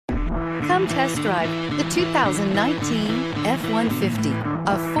Come test drive the 2019 F-150.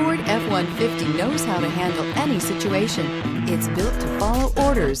 A Ford F-150 knows how to handle any situation. It's built to follow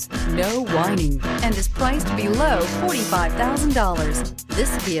orders, no whining, and is priced below $45,000.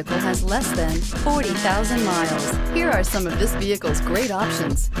 This vehicle has less than 40,000 miles. Here are some of this vehicle's great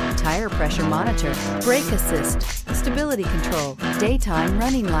options: tire pressure monitor, brake assist, stability control, daytime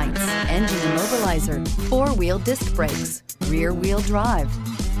running lights, engine immobilizer, four-wheel disc brakes, rear-wheel drive,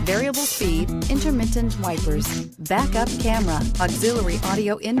 variable speed, intermittent wipers, backup camera, auxiliary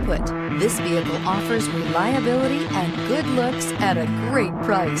audio input. This vehicle offers reliability and good looks at a great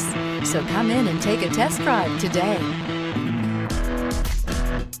price. So come in and take a test drive today.